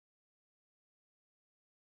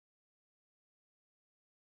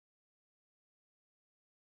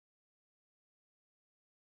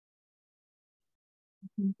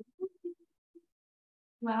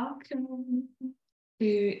Welcome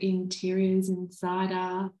to Interiors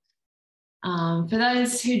Insider. For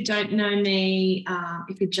those who don't know me,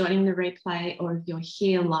 if you're joining the replay or if you're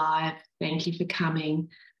here live, thank you for coming.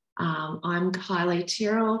 I'm Kylie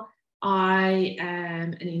Tyrrell. I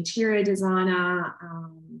am an interior designer,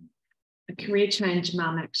 a career change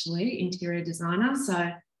mum actually, interior designer.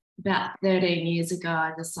 So about 13 years ago,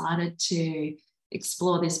 I decided to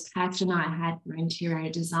explore this passion I had for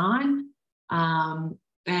interior design.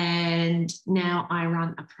 And now I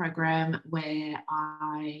run a program where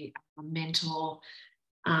I mentor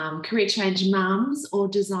career change mums or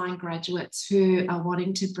design graduates who are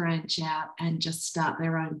wanting to branch out and just start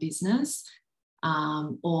their own business,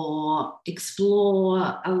 or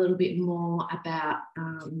explore a little bit more about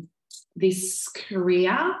this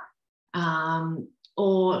career.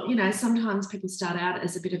 Or, you know, sometimes people start out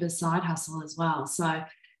as a bit of a side hustle as well. So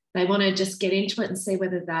they want to just get into it and see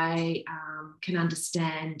whether they can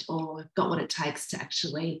understand or have got what it takes to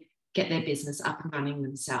actually get their business up and running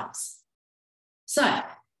themselves. So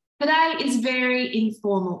today is very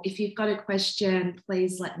informal. If you've got a question,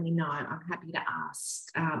 please let me know. I'm happy to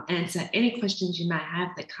answer any questions you may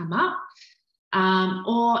have that come up.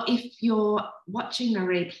 Or if you're watching the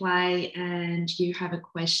replay and you have a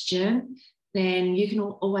question, then you can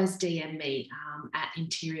always DM me at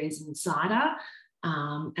Interiors Insider.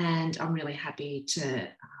 And I'm really happy to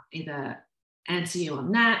either answer you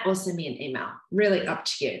on that or send me an email. Really up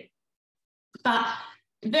to you. But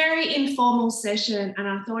very informal session, and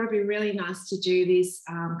I thought it'd be really nice to do this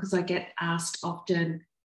because I get asked often,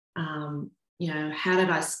 you know, how did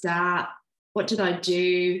I start? What did I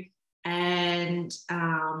do? And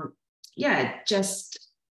yeah, just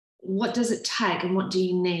what does it take and what do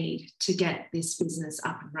you need to get this business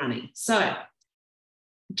up and running? So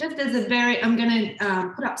just as a I'm going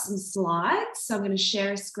to put up some slides. So I'm going to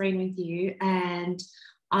share a screen with you, and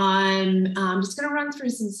I'm just going to run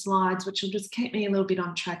through some slides, which will just keep me a little bit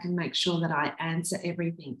on track and make sure that I answer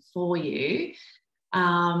everything for you.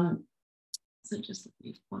 So just let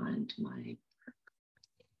me find my...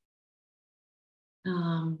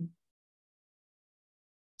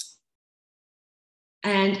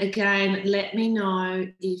 and again, let me know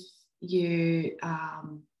if you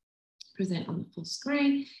present on the full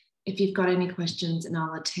screen, if you've got any questions, and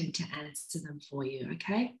I'll attempt to answer them for you,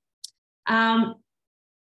 okay?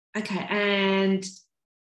 Okay, and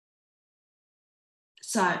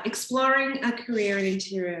so exploring a career in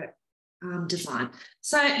interior design.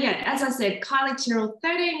 So yeah, as I said, Kylie Tyrrell,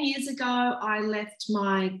 13 years ago, I left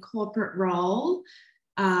my corporate role.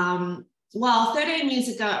 Well, 13 years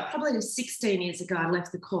ago, probably 16 years ago, I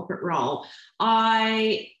left the corporate role.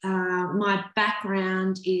 My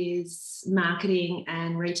background is marketing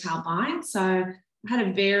and retail buying. So I had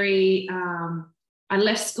a very, I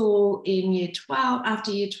left school in year 12,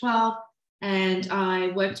 after year 12, and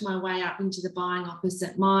I worked my way up into the buying office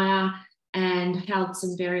at Myer and held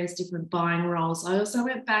some various different buying roles. I also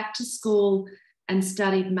went back to school and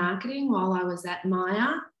studied marketing while I was at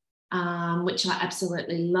Myer. Which I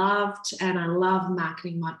absolutely loved, and I love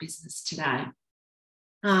marketing my business today.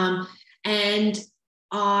 And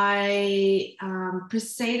I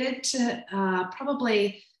proceeded to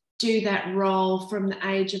probably do that role from the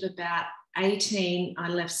age of about 18. I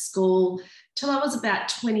left school till I was about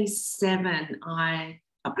 27. I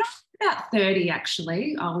probably about 30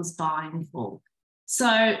 actually, I was buying for.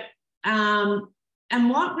 So, and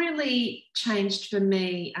what really changed for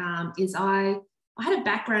me is I had a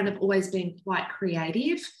background of always being quite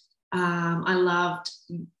creative. I loved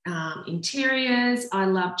interiors. I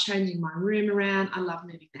loved changing my room around. I loved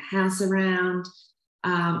moving the house around.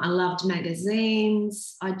 I loved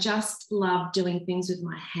magazines. I just loved doing things with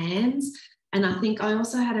my hands. And I think I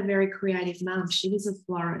also had a very creative mum. She was a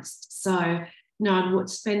florist. So, you know, I would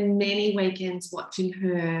spend many weekends watching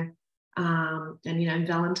her and, you know,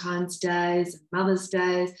 Valentine's days and Mother's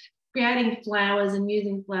Days, creating flowers and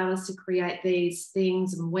using flowers to create these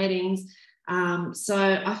things and weddings. So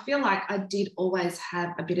I feel like I did always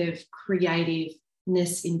have a bit of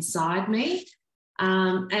creativeness inside me.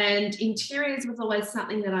 And interiors was always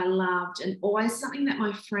something that I loved, and always something that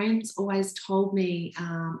my friends always told me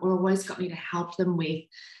or always got me to help them with.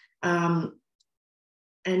 And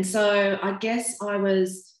so I guess I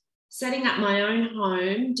was setting up my own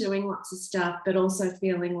home, doing lots of stuff, but also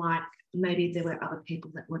feeling like maybe there were other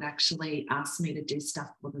people that would actually ask me to do stuff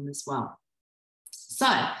for them as well. So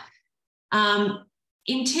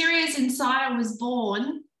Interiors Insider was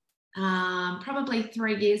born probably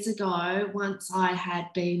 3 years ago, once I had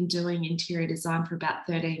been doing interior design for about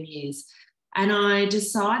 13 years. And I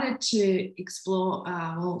decided to explore,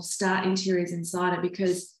 start Interiors Insider,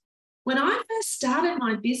 because when I first started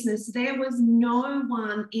my business, there was no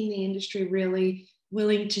one in the industry really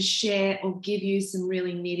willing to share or give you some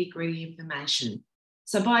really nitty-gritty information.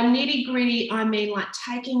 So by nitty-gritty, I mean like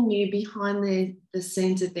taking you behind the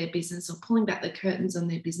scenes of their business, or pulling back the curtains on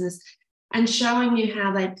their business and showing you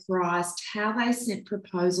how they priced, how they sent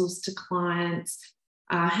proposals to clients,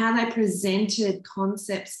 how they presented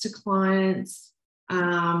concepts to clients,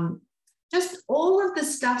 just all of the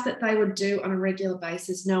stuff that they would do on a regular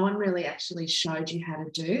basis. No one really actually showed you how to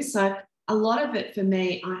do. So a lot of it for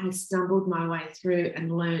me, I had stumbled my way through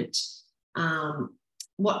and learnt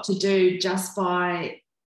what to do just by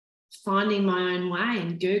finding my own way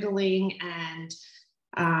and Googling and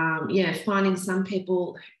finding some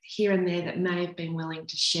people here and there that may have been willing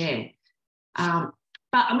to share.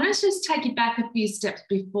 But I'm going to just take you back a few steps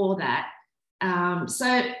before that.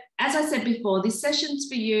 So as I said before, this session's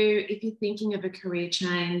for you if you're thinking of a career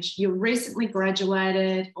change, you're recently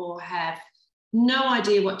graduated or have no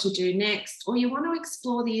idea what to do next, or you want to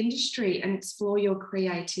explore the industry and explore your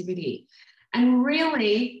creativity. And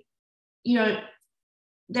really,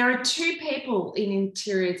 there are two people in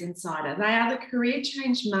Interiors Insider. They are the career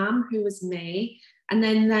change mum, who was me, and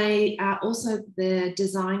then they are also the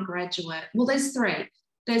design graduate. Well, there's three.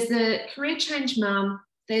 There's the career change mum,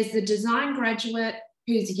 there's the design graduate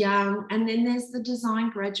who's young, and then there's the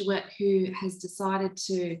design graduate who has decided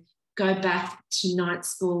to go back to night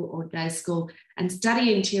school or day school and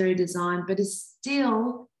study interior design, but is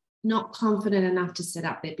still not confident enough to set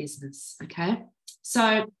up their business, okay?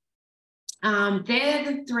 So they're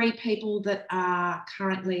the three people that are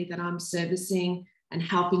currently that I'm servicing and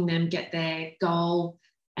helping them get their goal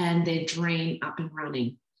and their dream up and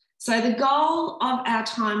running. So the goal of our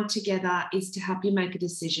time together is to help you make a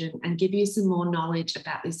decision and give you some more knowledge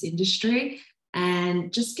about this industry,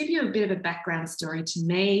 and just give you a bit of a background story to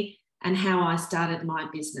me and how I started my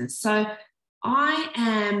business. So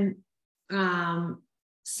I am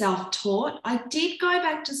self-taught. I did go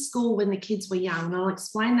back to school when the kids were young, and I'll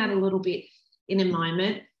explain that a little bit in a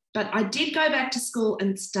moment. But I did go back to school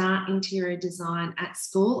and start interior design at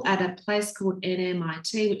school at a place called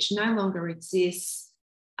NMIT, which no longer exists.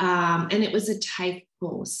 And it was a TAFE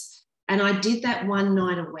course. And I did that one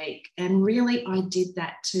night a week. And really, I did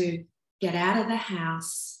that to get out of the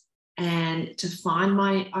house and to find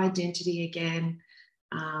my identity again.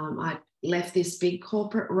 I left this big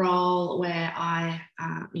corporate role where I,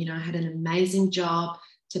 had an amazing job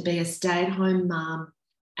to be a stay-at-home mum.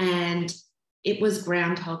 And it was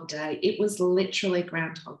Groundhog Day. It was literally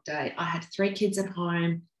Groundhog Day. I had 3 kids at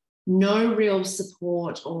home, no real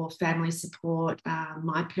support or family support.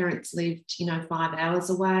 My parents lived, 5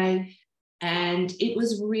 hours away. And it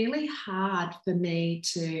was really hard for me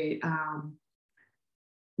to,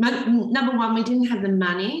 number one, we didn't have the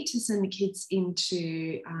money to send the kids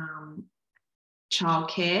into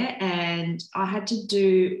childcare, and I had to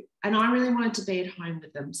do, and I really wanted to be at home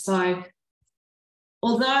with them. So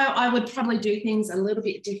although I would probably do things a little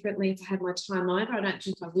bit differently if I had my time over, I don't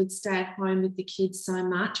think I would stay at home with the kids so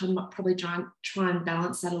much. I'm probably try and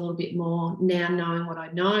balance that a little bit more now, knowing what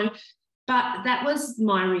I know. But that was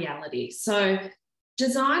my reality. So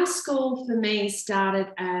design school for me started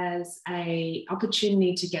as an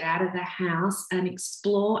opportunity to get out of the house and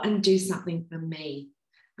explore and do something for me,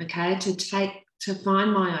 okay, to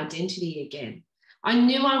find my identity again. I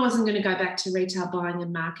knew I wasn't going to go back to retail buying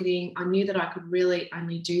and marketing. I knew that I could really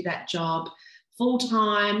only do that job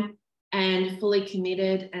full-time and fully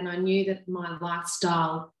committed. And I knew that my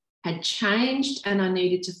lifestyle had changed and I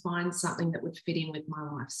needed to find something that would fit in with my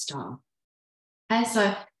lifestyle. Okay,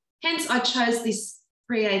 so hence I chose this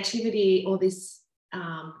creativity or this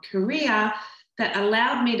career that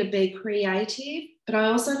allowed me to be creative, but I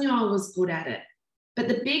also knew I was good at it. But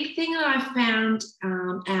the big thing that I found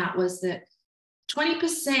out was that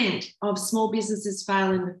 20% of small businesses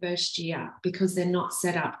fail in the first year because they're not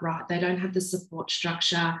set up right. They don't have the support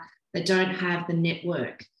structure. They don't have the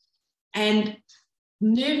network. And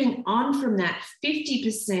moving on from that,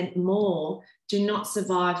 50% more do not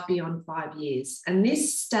survive beyond 5 years. And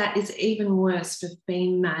this stat is even worse for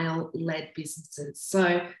female-led businesses.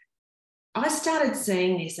 So I started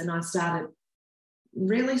seeing this and I started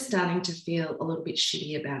really starting to feel a little bit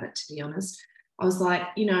shitty about it, to be honest. I was like,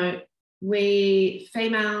 we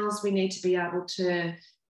females, we need to be able to,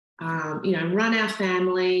 run our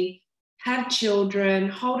family, have children,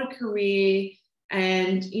 hold a career,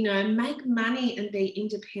 and, make money and be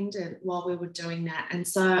independent while we were doing that. And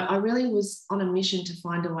so I really was on a mission to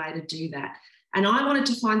find a way to do that. And I wanted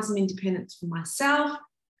to find some independence for myself.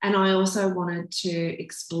 And I also wanted to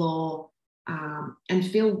explore and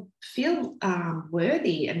feel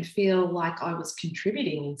worthy and feel like I was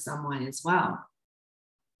contributing in some way as well.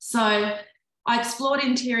 So I explored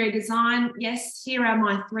interior design. Yes, here are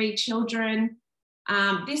my 3 children.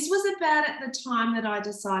 This was about at the time that I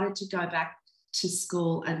decided to go back to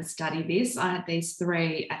school and study this. I had these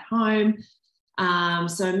 3 at home.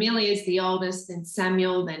 So Amelia is the oldest, then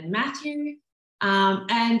Samuel, then Matthew.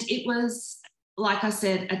 And it was, like I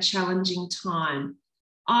said, a challenging time.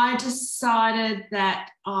 I decided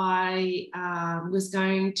that I was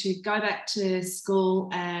going to go back to school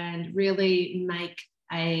and really make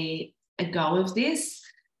a go of this.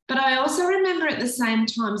 But I also remember at the same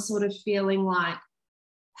time sort of feeling like,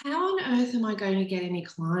 how on earth am I going to get any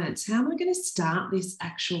clients? How am I going to start this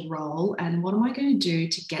actual role? And what am I going to do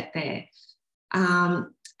to get there?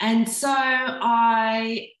 And so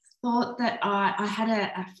I thought that I had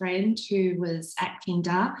a friend who was at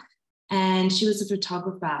Kinder, and she was a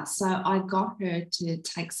photographer. So I got her to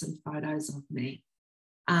take some photos of me,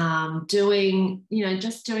 doing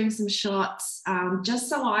some shots, just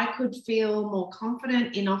so I could feel more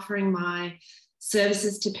confident in offering my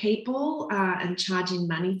services to people and charging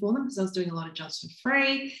money for them, because I was doing a lot of jobs for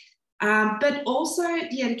free. But also,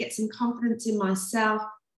 to get some confidence in myself.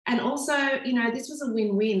 And also, this was a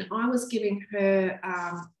win-win. I was giving her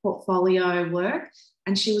portfolio work,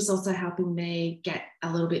 and she was also helping me get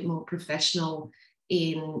a little bit more professional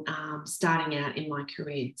in starting out in my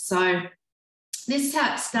career. So this is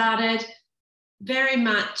how it started, very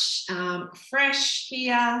much fresh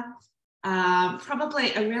here.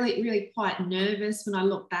 Probably a really quite nervous when I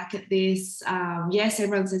look back at this. Yes,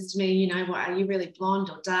 everyone says to me, what, are you really blonde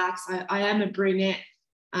or dark? So I am a brunette.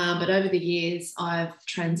 But over the years, I've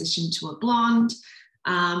transitioned to a blonde,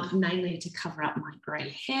 mainly to cover up my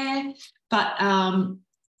grey hair. But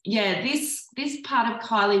this part of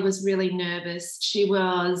Kylie was really nervous. She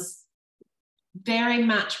was very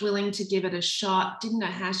much willing to give it a shot, didn't know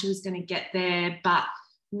how she was going to get there, but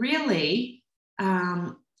really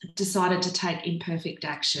decided to take imperfect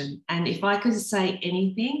action. And if I could say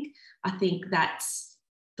anything, I think that's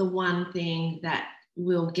the one thing that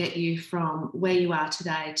will get you from where you are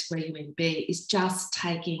today to where you want to be, is just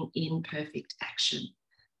taking imperfect action.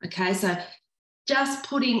 Okay, so just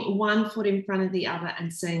putting one foot in front of the other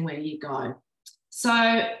and seeing where you go. So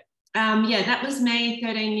that was me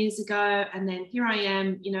 13 years ago, and then here I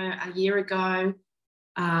am, a year ago,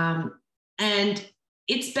 and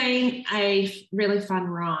it's been a really fun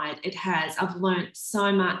ride. It has. I've learned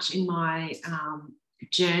so much in my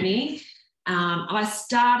journey. I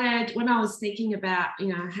started when I was thinking about,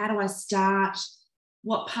 how do I start?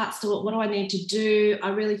 What do I need to do? I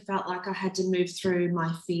really felt like I had to move through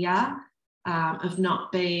my fear of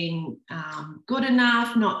not being good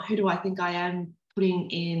enough, not who do I think I am, putting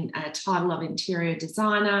in a title of interior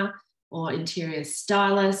designer or interior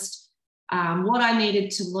stylist, what I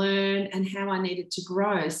needed to learn and how I needed to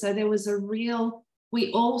grow. So there was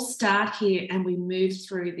we all start here and we move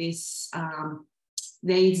through this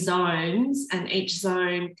these zones, and each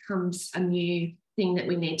zone comes a new thing that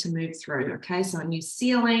we need to move through. Okay, so a new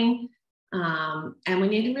ceiling, and we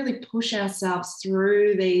need to really push ourselves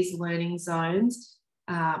through these learning zones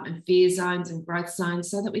and fear zones and growth zones,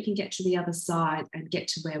 so that we can get to the other side and get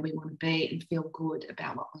to where we want to be and feel good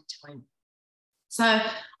about what we're doing. So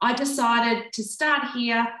I decided to start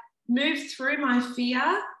here, move through my fear,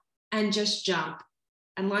 and just jump.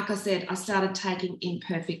 And like I said, I started taking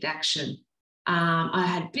imperfect action. I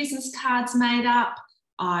had business cards made up,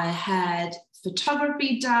 I had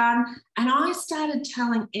photography done, and I started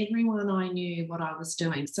telling everyone I knew what I was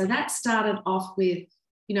doing. So that started off with,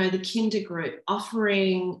 the Kinder Group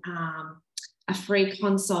offering a free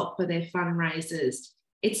consult for their fundraisers.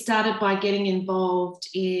 It started by getting involved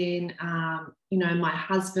in, my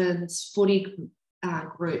husband's footy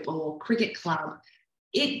group or cricket club.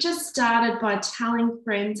 It just started by telling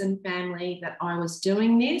friends and family that I was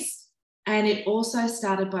doing this. And it also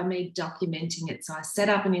started by me documenting it. So I set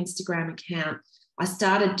up an Instagram account. I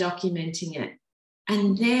started documenting it.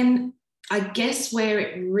 And then I guess where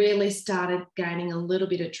it really started gaining a little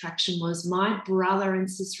bit of traction was my brother and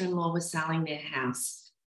sister-in-law were selling their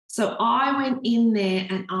house. So I went in there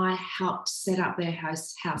and I helped set up their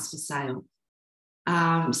house for sale.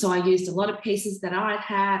 So I used a lot of pieces that I'd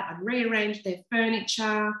had. I'd rearranged their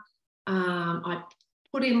furniture. I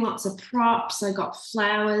put in lots of props. I got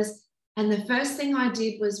flowers. And the first thing I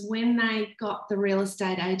did was, when they got the real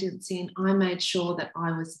estate agents in, I made sure that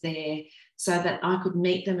I was there so that I could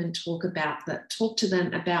meet them and talk to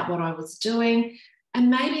them about what I was doing. And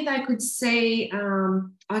maybe they could see,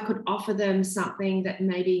 I could offer them something that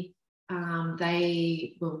maybe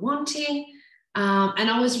they were wanting. And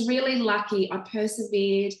I was really lucky. I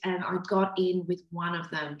persevered and I got in with one of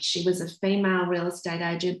them. She was a female real estate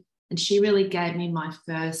agent, and she really gave me my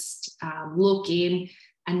first look in.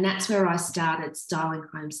 And that's where I started styling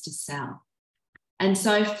homes to sell. And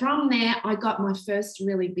so from there, I got my first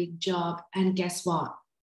really big job. And guess what?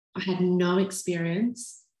 I had no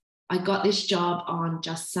experience. I got this job on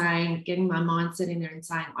just saying, getting my mindset in there and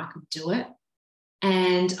saying I could do it.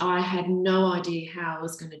 And I had no idea how I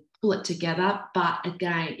was going to pull it together. But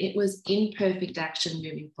again, it was imperfect action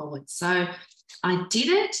moving forward. So I did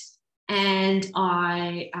it, and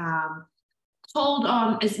I called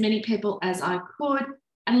on as many people as I could.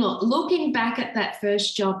 And look, looking back at that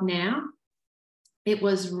first job now, it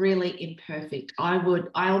was really imperfect. I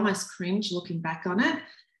almost cringe looking back on it.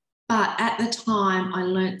 But at the time, I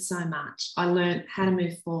learned so much. I learned how to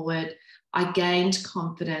move forward. I gained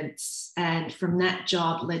confidence. And from that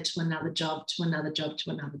job led to another job, to another job,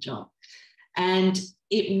 to another job. And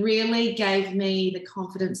it really gave me the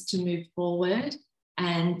confidence to move forward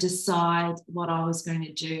and decide what I was going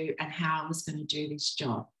to do and how I was going to do this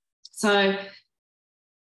job. So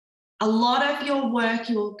a lot of your work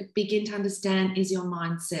you'll begin to understand is your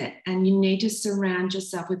mindset, and you need to surround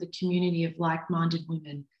yourself with a community of like-minded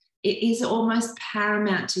women. It is almost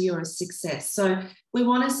paramount to your success. So we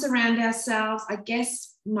want to surround ourselves. I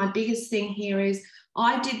guess my biggest thing here is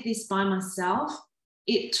I did this by myself.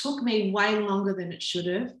 It took me way longer than it should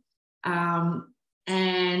have.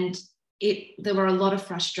 And there were a lot of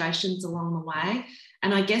frustrations along the way.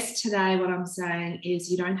 And I guess today what I'm saying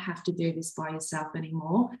is you don't have to do this by yourself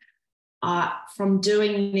anymore. From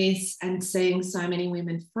doing this and seeing so many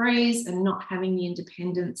women freeze and not having the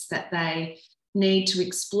independence that they need to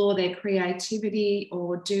explore their creativity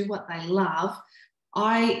or do what they love,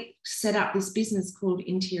 I set up this business called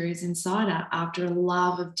Interiors Insider after a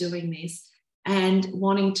love of doing this and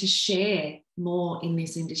wanting to share more in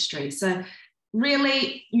this industry. So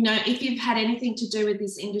really, if you've had anything to do with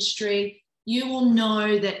this industry, you will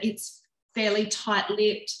know that it's fairly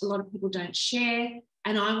tight-lipped. A lot of people don't share,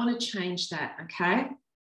 and I want to change that, okay?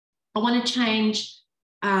 I want to change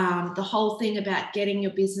the whole thing about getting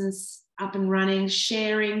your business up and running,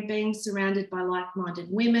 sharing, being surrounded by like-minded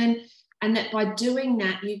women, and that by doing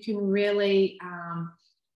that, you can really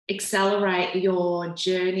accelerate your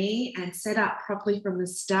journey and set up properly from the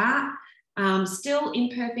start. Still,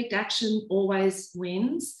 imperfect action always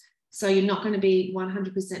wins. So you're not going to be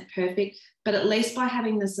 100% perfect, but at least by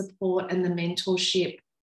having the support and the mentorship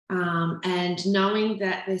and knowing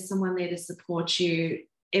that there's someone there to support you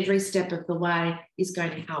every step of the way is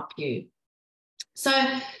going to help you. So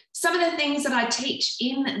some of the things that I teach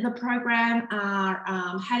in the program are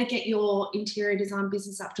how to get your interior design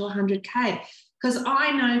business up to 100K, because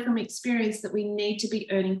I know from experience that we need to be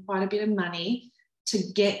earning quite a bit of money to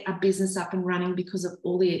get a business up and running because of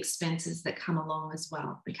all the expenses that come along as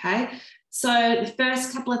well, okay? So the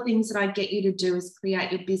first couple of things that I get you to do is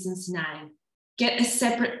create your business name, get a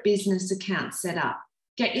separate business account set up,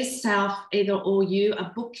 get yourself, either or you,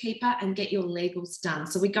 a bookkeeper, and get your legals done.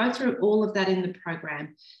 So we go through all of that in the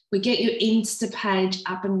program. We get your Insta page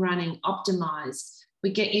up and running, optimized.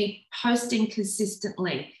 We get you posting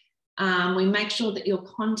consistently. We make sure that your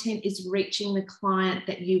content is reaching the client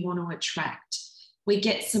that you want to attract. We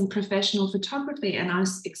get some professional photography, and I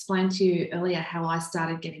explained to you earlier how I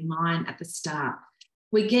started getting mine at the start.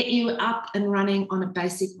 We get you up and running on a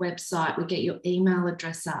basic website. We get your email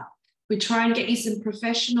address up. We try and get you some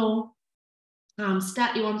professional,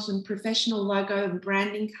 start you on some professional logo and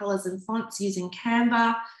branding colors and fonts using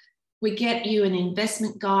Canva. We get you an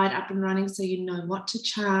investment guide up and running so you know what to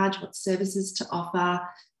charge, what services to offer,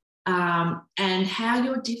 and how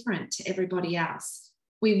you're different to everybody else.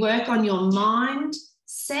 We work on your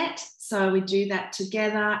mindset, so we do that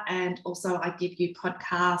together, and also I give you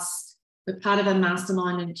podcasts. We're part of a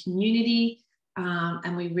mastermind and community,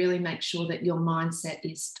 and we really make sure that your mindset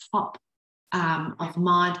is top of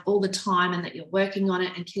mind all the time and that you're working on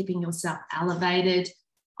it and keeping yourself elevated.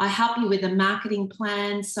 I help you with a marketing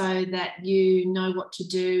plan so that you know what to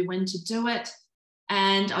do, when to do it.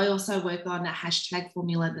 And I also work on a hashtag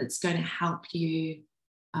formula that's going to help you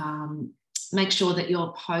make sure that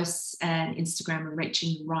your posts and Instagram are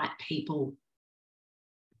reaching the right people.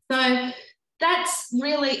 So that's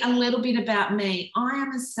really a little bit about me. I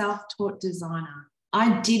am a self-taught designer.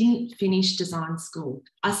 I didn't finish design school.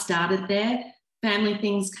 I started there. Family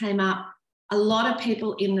things came up. A lot of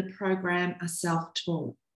people in the program are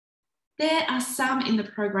self-taught. There are some in the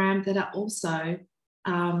program that are also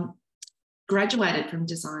graduated from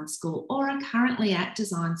design school or are currently at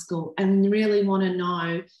design school and really want to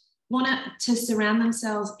know want to surround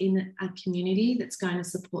themselves in a community that's going to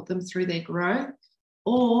support them through their growth,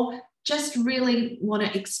 or just really want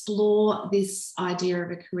to explore this idea of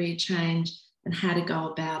a career change and how to go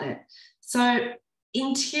about it. So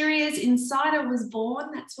Interiors Insider was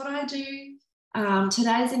born. That's what I do.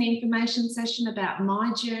 Today's an information session about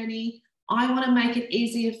my journey. I want to make it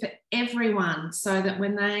easier for everyone so that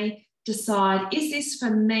when they decide, is this for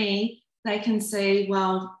me, they can see,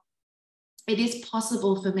 well, it is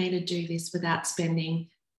possible for me to do this without spending,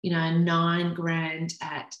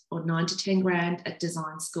 $9,000 or $9 to $10,000 at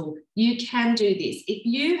design school. You can do this. If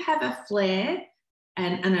you have a flair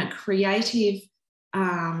and a creative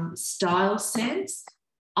style sense,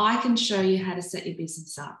 I can show you how to set your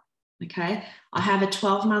business up. Okay. I have a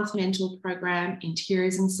 12-month mentor program,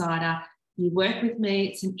 Interiors Insider. You work with me.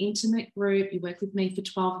 It's an intimate group. You work with me for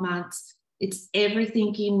 12 months. It's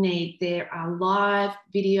everything you need. There are live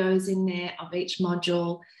videos in there of each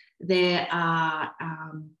module. There are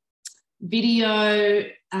video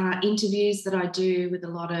interviews that I do with a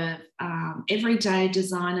lot of everyday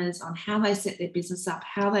designers on how they set their business up,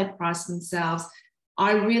 how they price themselves.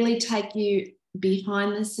 I really take you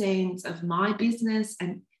behind the scenes of my business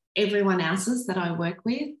and everyone else's that I work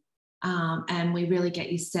with. And we really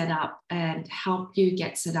get you set up and help you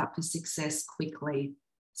get set up for success quickly.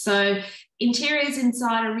 So Interiors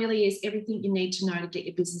Insider really is everything you need to know to get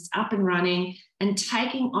your business up and running and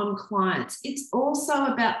taking on clients. It's also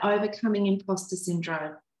about overcoming imposter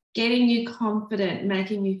syndrome, getting you confident,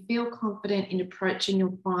 making you feel confident in approaching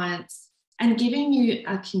your clients and giving you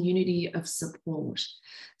a community of support.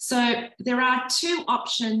 So there are two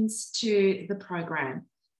options to the program.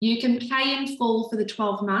 You can pay in full for the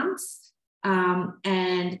 12 months,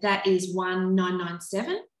 and that is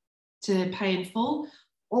 $1,997 to pay in full,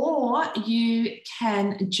 or you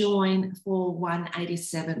can join for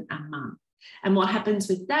 $187 a month. And what happens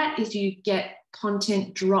with that is you get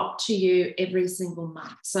content dropped to you every single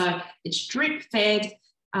month. So it's drip fed.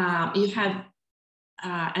 You have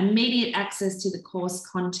immediate access to the course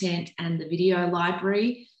content and the video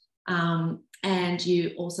library. And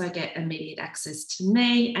you also get immediate access to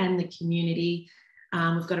me and the community.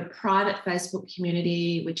 We've got a private Facebook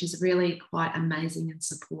community, which is really quite amazing and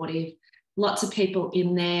supportive. Lots of people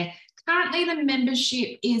in there. Currently, the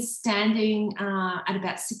membership is standing at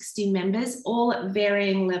about 60 members, all at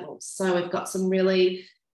varying levels. So we've got some really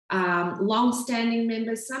long-standing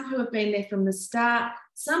members, some who have been there from the start,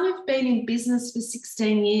 some have been in business for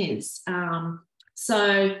 16 years.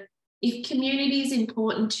 So if community is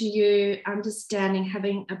important to you, understanding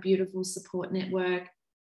having a beautiful support network,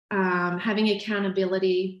 having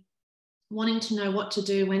accountability, wanting to know what to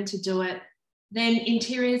do, when to do it, then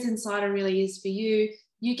Interiors Insider really is for you.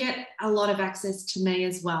 You get a lot of access to me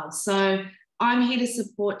as well. So I'm here to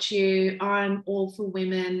support you. I'm all for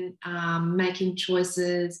women making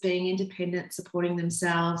choices, being independent, supporting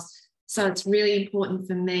themselves. So it's really important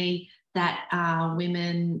for me that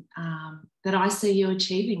women, that I see you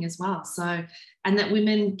achieving as well. So, and that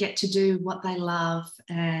women get to do what they love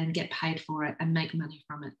and get paid for it and make money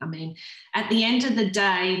from it. I mean, at the end of the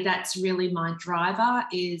day, that's really my driver,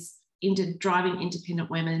 is into driving independent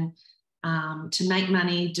women to make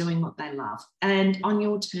money doing what they love and on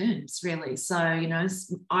your terms, really. So,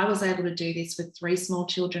 I was able to do this with 3 small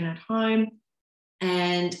children at home.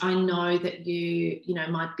 And I know that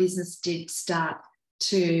my business did start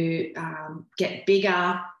to get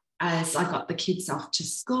bigger as I got the kids off to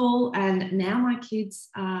school. And now my kids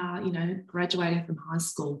are, graduating from high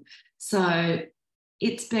school. So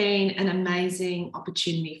it's been an amazing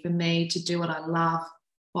opportunity for me to do what I love,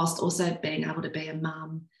 whilst also being able to be a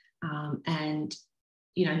mum and,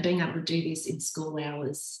 being able to do this in school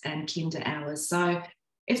hours and kinder hours. So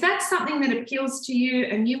if that's something that appeals to you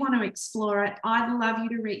and you want to explore it, I'd love you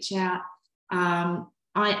to reach out.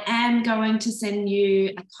 I am going to send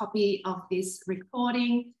you a copy of this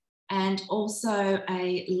recording and also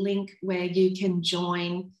a link where you can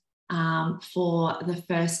join for the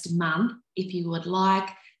first month if you would like,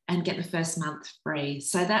 and get the first month free.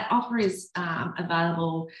 So that offer is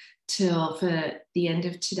available for the end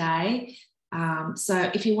of today.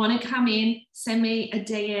 So if you want to come in, send me a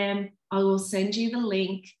DM. I will send you the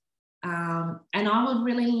link. And I would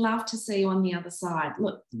really love to see you on the other side.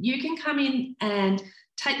 Look, you can come in and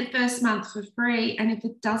take the first month for free. And if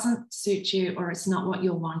it doesn't suit you or it's not what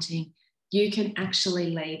you're wanting, you can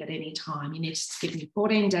actually leave at any time. You need to give me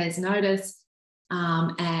 14 days notice.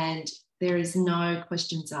 And there is no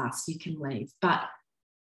questions asked. You can leave. But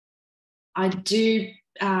I do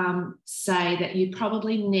say that you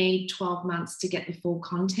probably need 12 months to get the full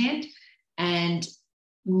content. And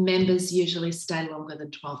members usually stay longer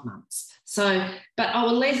than 12 months. So, but I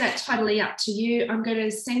will leave that totally up to you. I'm going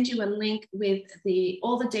to send you a link with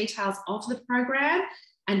all the details of the program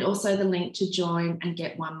and also the link to join and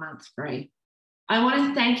get 1 month free. I want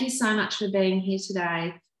to thank you so much for being here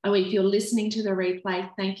today. Oh, if you're listening to the replay,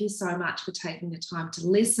 thank you so much for taking the time to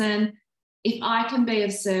listen. If I can be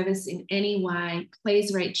of service in any way,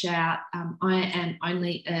 please reach out. I am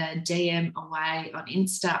only a DM away on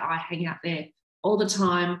Insta. I hang out there all the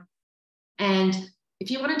time. And if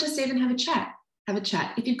you want to just even have a chat, have a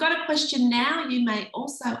chat. If you've got a question now, you may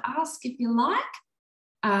also ask if you like.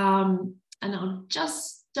 And I'll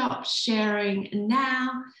just stop sharing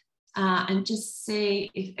now and just see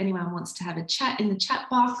if anyone wants to have a chat in the chat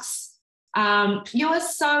box. You are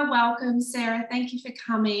so welcome, Sarah. Thank you for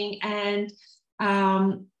coming. And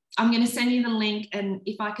I'm going to send you the link. And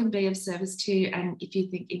if I can be of service to you, and if you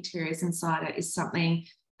think Interiors Insider is something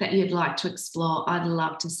that you'd like to explore, I'd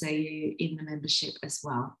love to see you in the membership as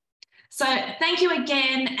well. So thank you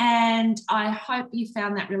again. And I hope you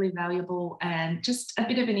found that really valuable and just a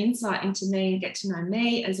bit of an insight into me, get to know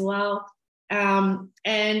me as well.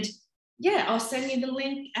 And yeah, I'll send you the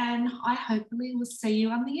link and I hopefully will see you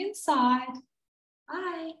on the inside.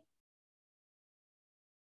 Bye.